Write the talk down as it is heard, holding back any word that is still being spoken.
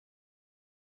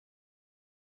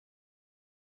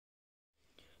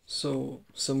So,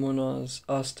 someone has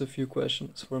asked a few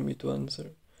questions for me to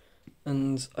answer,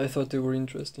 and I thought they were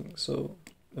interesting, so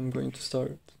I'm going to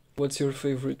start. What's your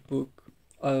favorite book?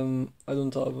 I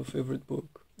don't have a favorite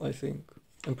book, I think.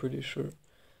 I'm pretty sure.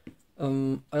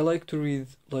 I like to read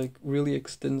like really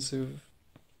extensive,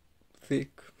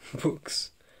 thick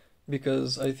books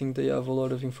because I think they have a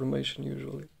lot of information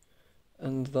usually,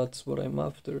 and that's what I'm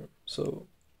after. So,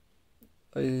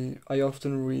 I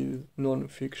often read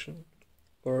non-fiction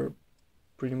or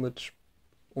pretty much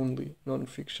only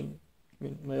non-fiction. I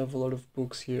mean, I have a lot of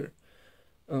books here.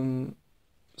 Um,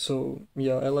 so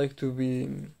yeah, I like to be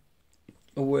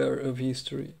aware of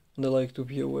history, and I like to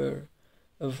be aware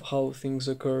of how things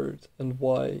occurred and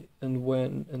why and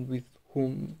when and with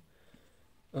whom.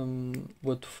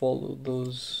 What followed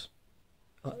those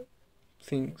uh,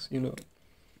 things, you know.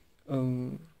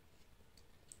 Um,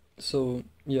 so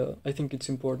yeah, I think it's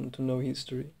important to know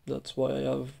history. That's why I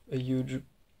have a huge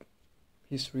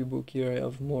history book here. I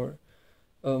have more.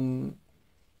 Um,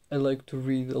 I like to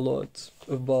read a lot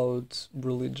about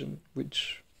religion,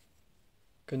 which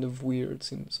kind of weird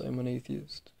since I'm an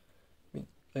atheist. I mean,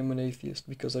 I'm an atheist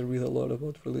because I read a lot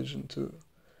about religion too.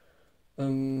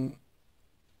 Um,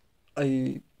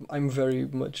 I'm very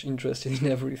much interested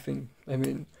in everything. I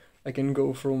mean, I can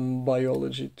go from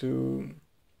biology to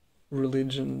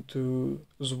religion to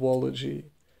zoology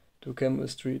to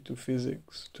chemistry to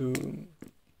physics to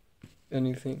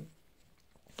anything.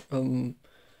 Um,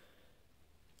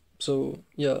 so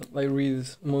yeah, I read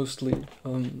mostly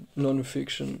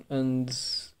non-fiction and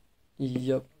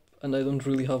yep, and I don't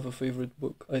really have a favorite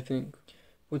book, I think.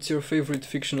 What's your favorite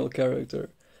fictional character?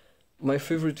 My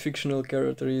favorite fictional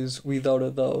character is, without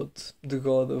a doubt, the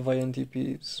god of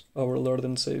INTPs, our Lord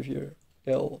and Savior,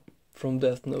 L, from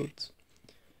Death Note.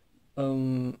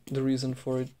 The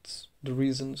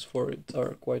reasons for it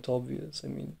are quite obvious. I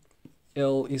mean,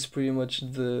 L is pretty much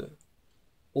the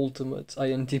ultimate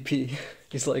INTP.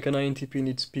 He's like an INTP in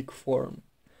its peak form.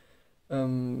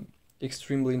 Um,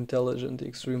 Extremely intelligent,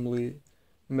 extremely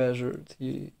measured.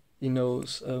 He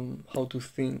knows how to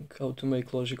think, how to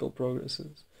make logical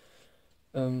progresses.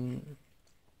 Um,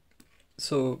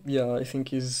 so yeah, I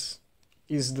think is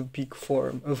the peak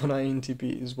form of an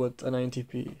INTP, is what an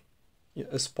INTP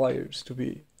aspires to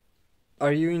be.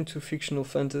 Are you into fictional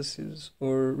fantasies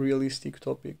or realistic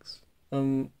topics?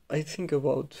 I think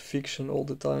about fiction all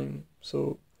the time,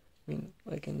 so I mean,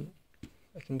 I can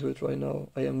do it right now.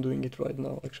 I am doing it right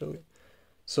now, actually.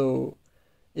 So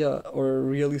yeah, or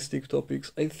realistic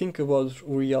topics. I think about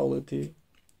reality,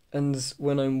 and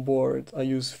when I'm bored, I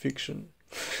use fiction.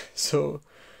 So,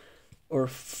 or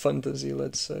fantasy,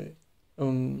 let's say.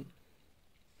 Um,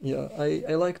 yeah,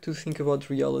 I like to think about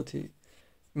reality,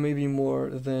 maybe more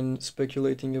than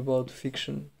speculating about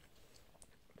fiction.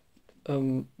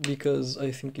 Because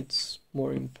I think it's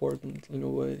more important in a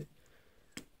way.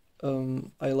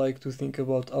 I like to think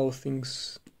about how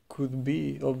things could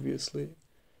be, obviously,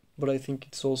 but I think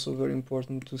it's also very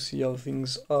important to see how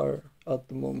things are at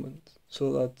the moment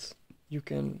so that you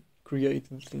can create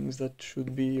the things that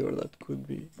should be or that could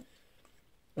be.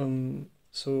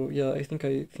 So yeah, I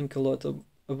think a lot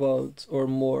about or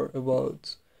more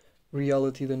about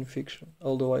reality than fiction,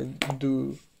 although I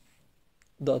do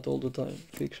that all the time,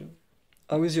 fiction.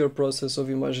 How is your process of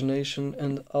imagination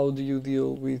and how do you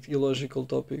deal with illogical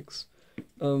topics?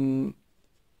 Um,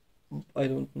 I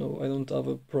don't know. I don't have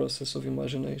a process of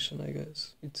imagination, I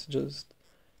guess. It's just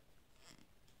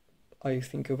I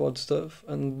think about stuff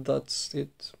and that's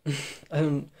it. I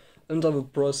don't I don't have a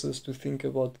process to think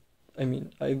about. I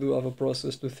mean, I do have a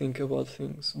process to think about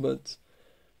things, but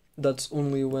that's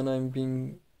only when I'm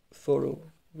being thorough,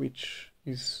 which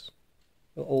is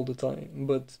all the time.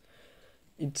 But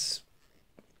it's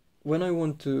when I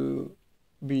want to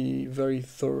be very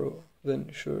thorough,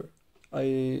 then sure,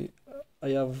 I I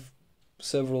have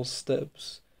several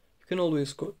steps. You can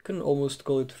almost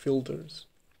call it filters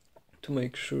to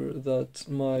make sure that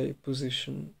my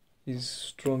position is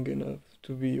strong enough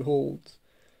to be hold.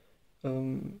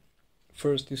 Um,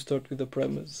 First, you start with a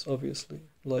premise, obviously.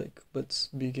 Like, let's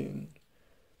begin.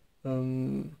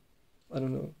 Um, I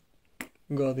don't know.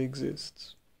 God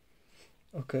exists.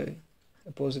 Okay,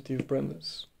 a positive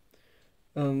premise.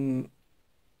 Um,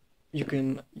 you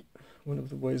can One of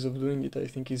the ways of doing it, I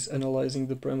think, is analyzing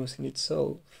the premise in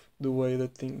itself, the way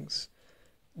that things,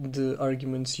 the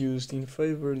arguments used in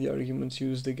favor, the arguments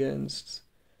used against.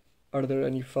 Are there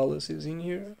any fallacies in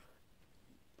here?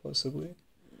 Possibly.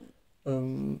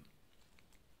 Um,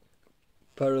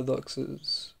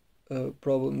 Paradoxes,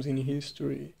 problems in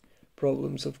history,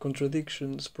 problems of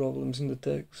contradictions, problems in the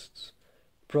texts,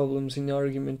 problems in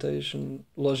argumentation,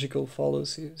 logical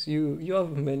fallacies. You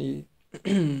have many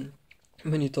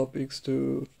many topics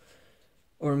to,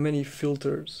 or many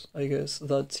filters, I guess,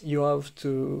 that you have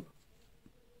to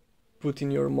put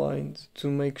in your mind to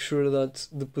make sure that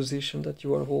the position that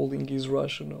you are holding is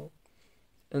rational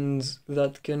and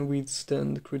that can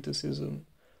withstand criticism,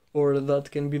 or that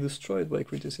can be destroyed by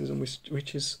criticism,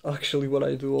 which is actually what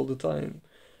I do all the time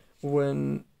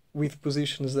when with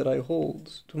positions that I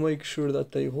hold, to make sure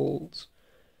that they hold.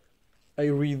 I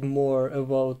read more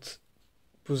about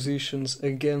positions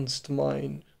against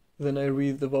mine than I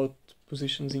read about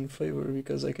positions in favor,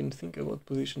 because I can think about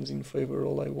positions in favor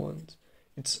all I want.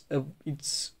 It's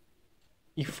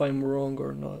if I'm wrong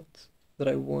or not that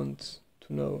I want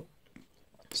to know.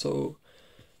 So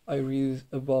I read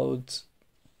about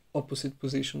opposite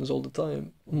positions all the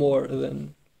time, more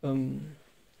than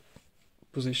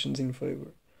positions in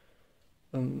favor.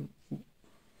 Um,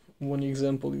 One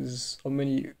example is how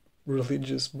many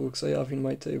religious books I have in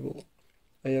my table.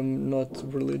 I am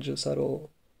not religious at all.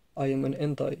 I am an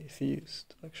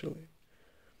anti-theist, actually.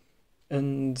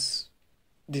 And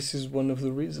this is one of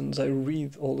the reasons I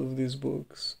read all of these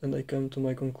books and I come to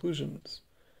my conclusions.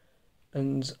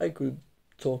 And I could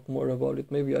talk more about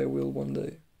it. Maybe I will one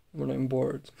day when I'm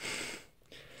bored.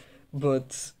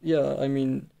 But yeah, I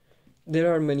mean,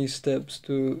 there are many steps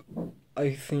to,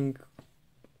 I think,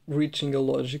 reaching a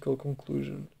logical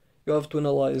conclusion. You have to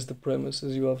analyze the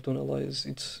premises, you have to analyze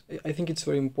I think it's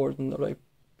very important that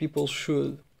people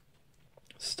should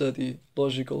study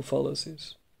logical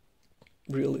fallacies,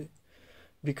 really,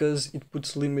 because it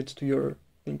puts limits to your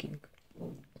thinking.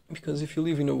 Because if you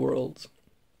live in a world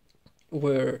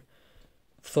where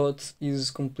thought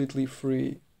is completely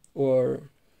free, or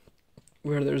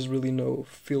where there's really no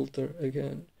filter,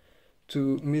 again,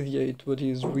 to mediate what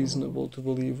is reasonable to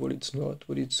believe, what it's not,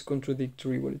 what it's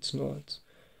contradictory, what it's not.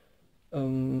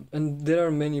 And there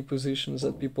are many positions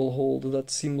that people hold that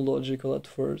seem logical at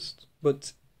first,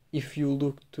 but if you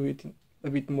look to it a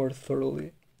bit more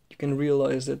thoroughly, you can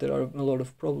realize that there are a lot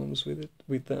of problems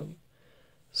with them.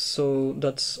 So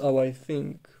that's how I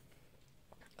think.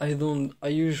 I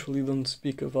usually don't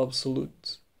speak of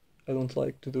absolutes. I don't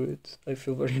like to do it. I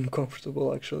feel very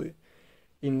uncomfortable, actually,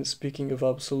 in speaking of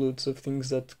absolutes, of things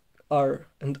that are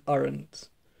and aren't,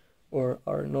 or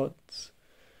are not.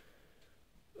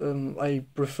 I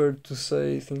prefer to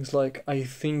say things like, I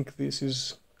think this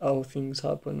is how things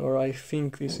happen, or I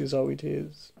think this is how it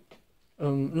is.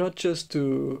 Not just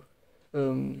to,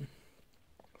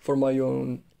 for my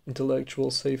own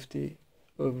intellectual safety,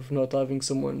 of not having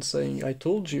someone saying, I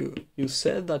told you, you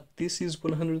said that this is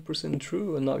 100%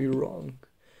 true and now you're wrong.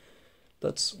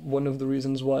 That's one of the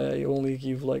reasons why I only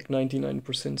give like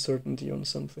 99% certainty on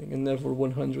something and never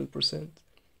 100%.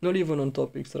 Not even on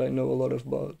topics that I know a lot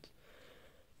about.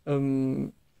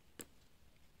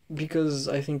 Because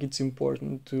I think it's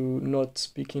important to not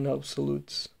speak in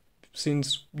absolutes,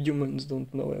 since humans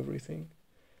don't know everything.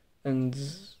 And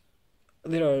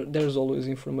there's always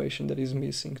information that is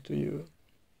missing to you,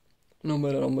 no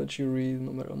matter how much you read,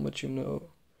 no matter how much you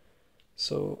know.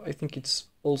 So I think it's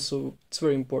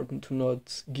very important to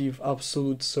not give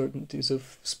absolute certainties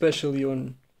of, especially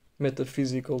on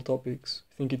metaphysical topics.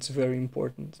 I think it's very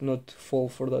important not to fall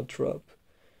for that trap,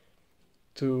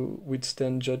 to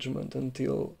withstand judgment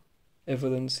until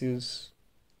evidence is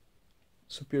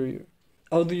superior.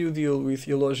 How do you deal with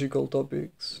illogical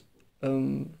topics?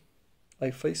 I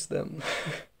face them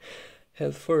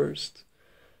head first.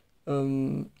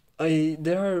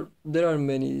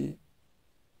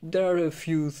 There are a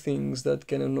few things that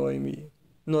can annoy me.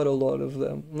 Not a lot of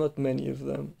them, not many of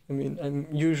them. I mean, I'm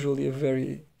usually a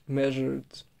very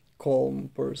measured, calm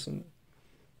person.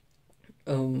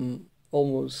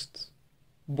 Almost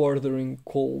bordering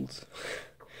cold.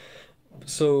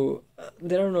 So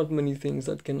there are not many things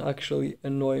that can actually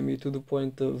annoy me to the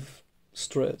point of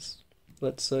stress,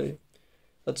 let's say.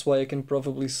 That's why I can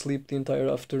probably sleep the entire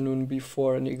afternoon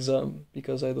before an exam,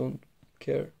 because I don't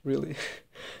care, really.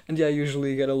 And yeah, I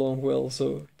usually get along well,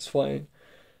 so it's fine.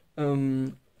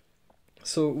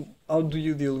 So how do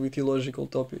you deal with illogical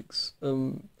topics?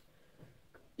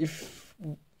 If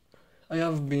I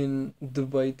have been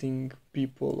debating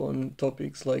people on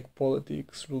topics like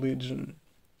politics, religion,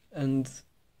 and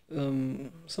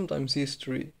sometimes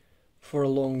history for a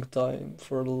long time,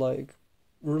 for like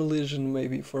religion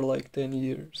maybe for like 10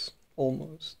 years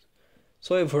almost.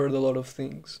 So I've heard a lot of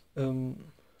things.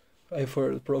 I've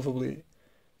heard probably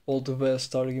all the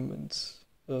best arguments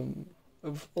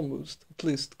of almost, at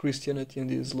least, Christianity and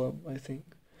Islam, I think.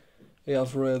 I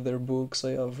have read their books,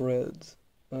 I have read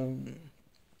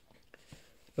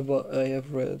I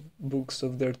have read books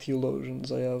of their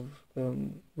theologians. I have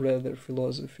read their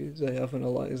philosophies. I have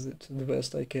analyzed it the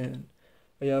best I can.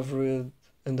 I have read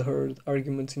and heard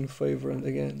arguments in favor and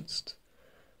against.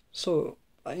 So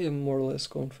I am more or less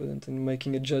confident in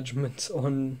making a judgment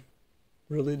on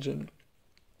religion,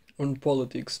 on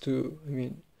politics too. I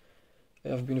mean, I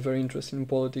have been very interested in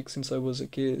politics since I was a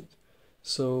kid,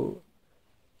 so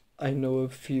I know a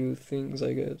few things,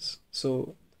 I guess.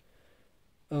 So,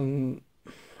 um,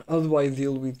 how do I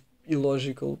deal with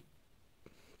illogical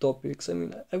topics? I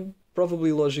mean,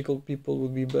 probably logical people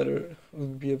would be better,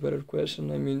 would be a better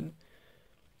question. I mean,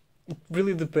 it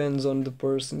really depends on the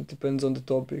person, it depends on the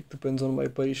topic, depends on my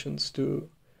patience too,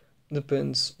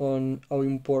 depends on how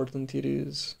important it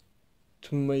is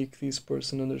to make this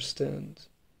person understand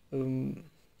um,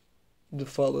 the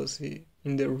fallacy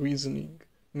in their reasoning.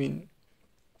 I mean,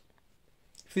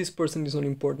 if this person is not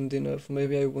important enough,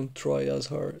 maybe I won't try as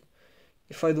hard.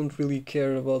 If I don't really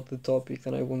care about the topic,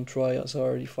 then I won't try as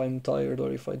hard. If I'm tired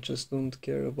or if I just don't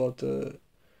care about a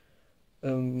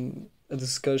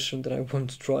discussion, then I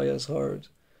won't try as hard.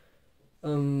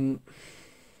 Um,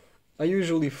 I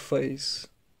usually face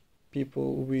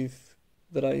people with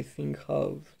that I think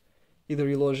have either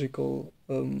illogical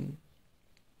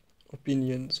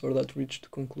opinions or that reach to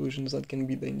conclusions that can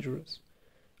be dangerous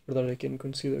or that I can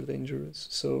consider dangerous.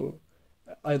 So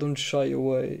I don't shy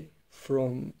away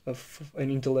from an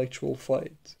intellectual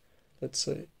fight, let's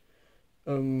say.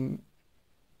 Um,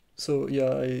 so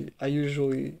yeah, I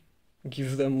usually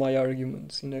give them my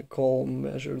arguments in a calm,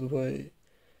 measured way.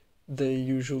 They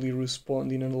usually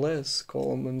respond in a less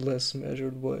calm and less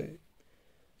measured way.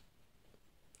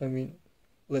 I mean,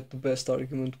 let the best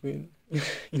argument win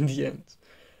in the end.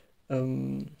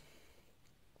 Um,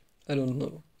 I don't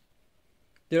know.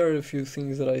 There are a few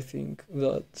things that I think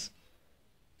that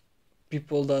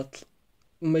people that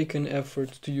make an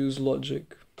effort to use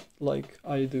logic, like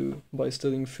I do by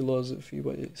studying philosophy,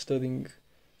 by studying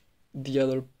the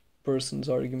other person's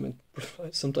argument.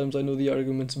 Sometimes I know the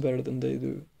arguments better than they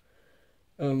do.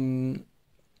 Um,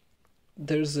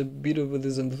 there's a bit of a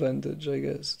disadvantage, I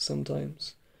guess,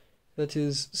 sometimes. That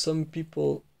is, some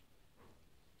people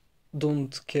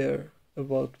don't care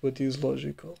about what is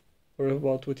logical or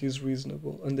about what is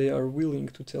reasonable, and they are willing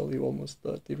to tell you almost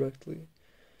that directly.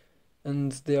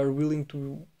 And they are willing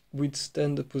to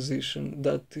withstand a position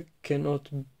that cannot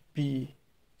be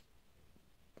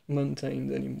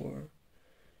maintained anymore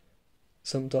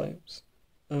sometimes.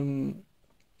 And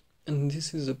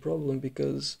this is a problem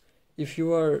because if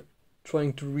you are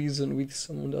trying to reason with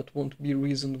someone that won't be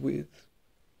reasoned with,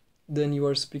 then you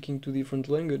are speaking two different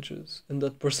languages, and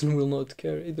that person will not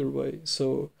care either way.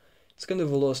 So it's kind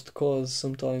of a lost cause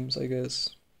sometimes, I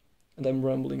guess. And I'm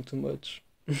rambling too much.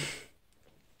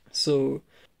 So,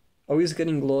 how is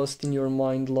getting lost in your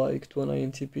mind like to an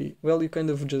INTP? Well, you kind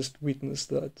of just witnessed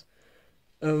that.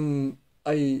 I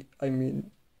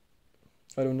mean,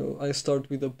 I don't know. I start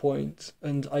with a point,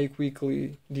 and I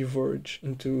quickly diverge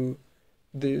into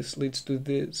this leads to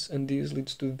this, and this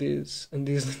leads to this, and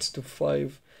this leads to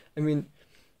five. I mean,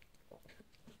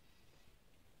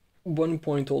 one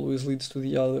point always leads to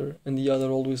the other, and the other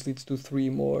always leads to three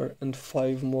more, and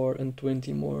five more, and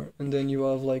 20 more, and then you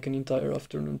have like an entire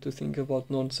afternoon to think about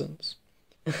nonsense.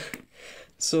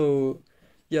 So,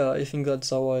 yeah, I think that's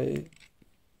how I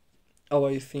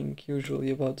think usually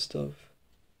about stuff.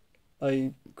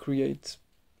 I create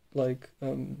like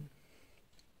how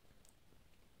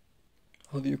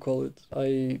do you call it?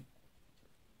 I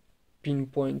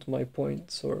pinpoint my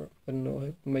points, or I don't know,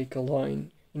 I make a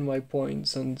line in my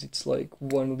points, and it's like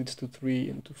one leads to three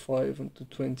and to five and to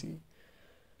 20.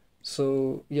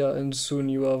 So yeah, and soon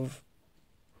you have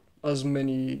as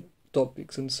many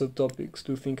topics and subtopics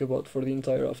to think about for the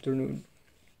entire afternoon.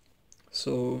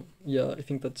 So yeah, I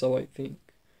think that's how I think.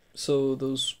 So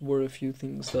those were a few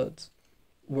things that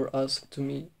were asked to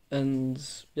me, and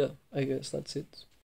yeah, I guess that's it.